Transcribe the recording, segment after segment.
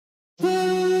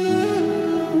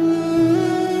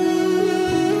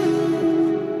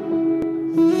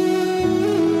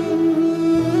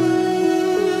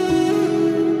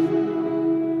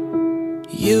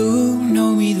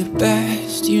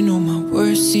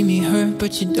see me hurt,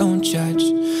 but you don't judge.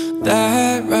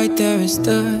 That right there is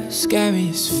the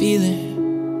scariest feeling.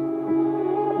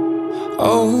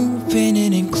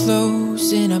 Opening and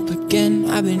closing up again.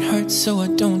 I've been hurt, so I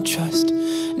don't trust.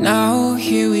 Now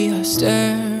here we are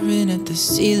staring at the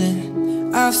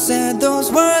ceiling. I've said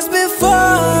those words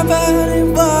before, but it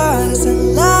was a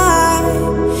lie,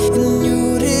 and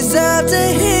you deserve to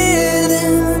hear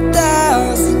them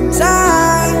 1,000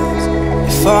 times.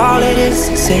 If all it is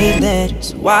to say that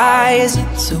is, why is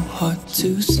it so hard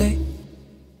to say?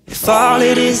 If all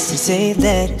it is to say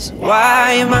that is,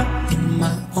 why am I in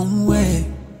my own way?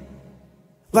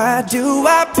 Why do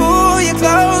I pull you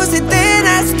close and then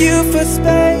ask you for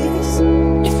space?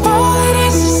 If all it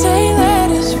is to say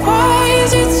that is, why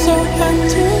is it so hard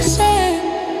to say?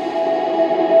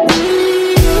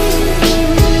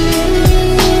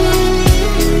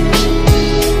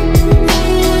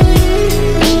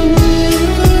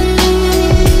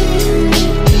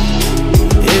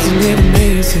 Isn't it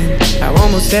amazing how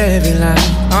almost every line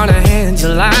on our hands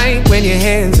align? When your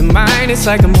hands are mine, it's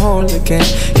like I'm whole again.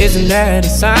 Isn't that a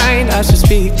sign? I should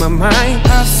speak my mind.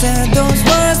 I've said those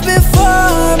words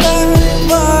before, but it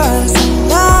was a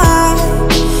lie,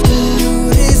 and you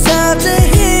deserve to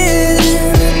hear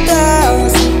them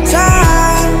 1,000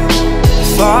 times.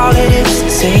 If all it is to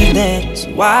say that is,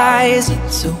 why is it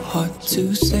so hard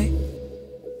to say?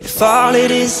 If all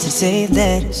it is to say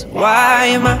that is, why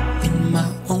am I in my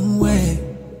own way?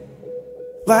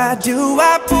 Why do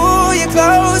I pull you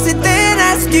close and then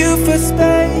ask you for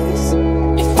space?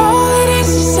 If all it is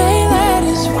to say that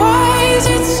is, why is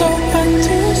it so hard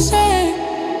to say?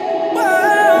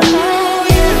 Oh,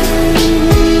 yeah.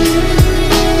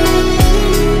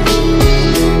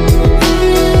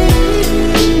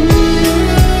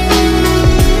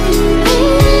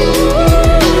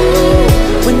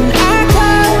 When I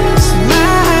close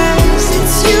my eyes,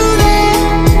 it's you there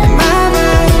in my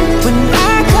mind. When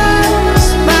I close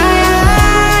my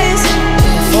eyes,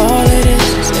 If all it is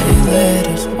to say that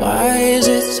is, why is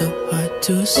it so hard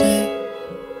to say?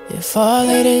 If all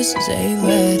it is say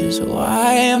letters,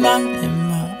 why am I in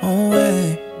my own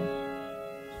way?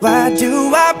 why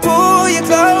do I pull you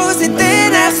close and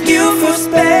then ask you for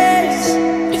space?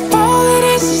 If all it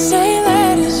is to say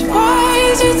letters, why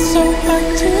is it so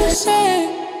hard to say?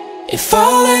 If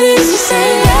all it is to say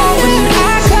letters,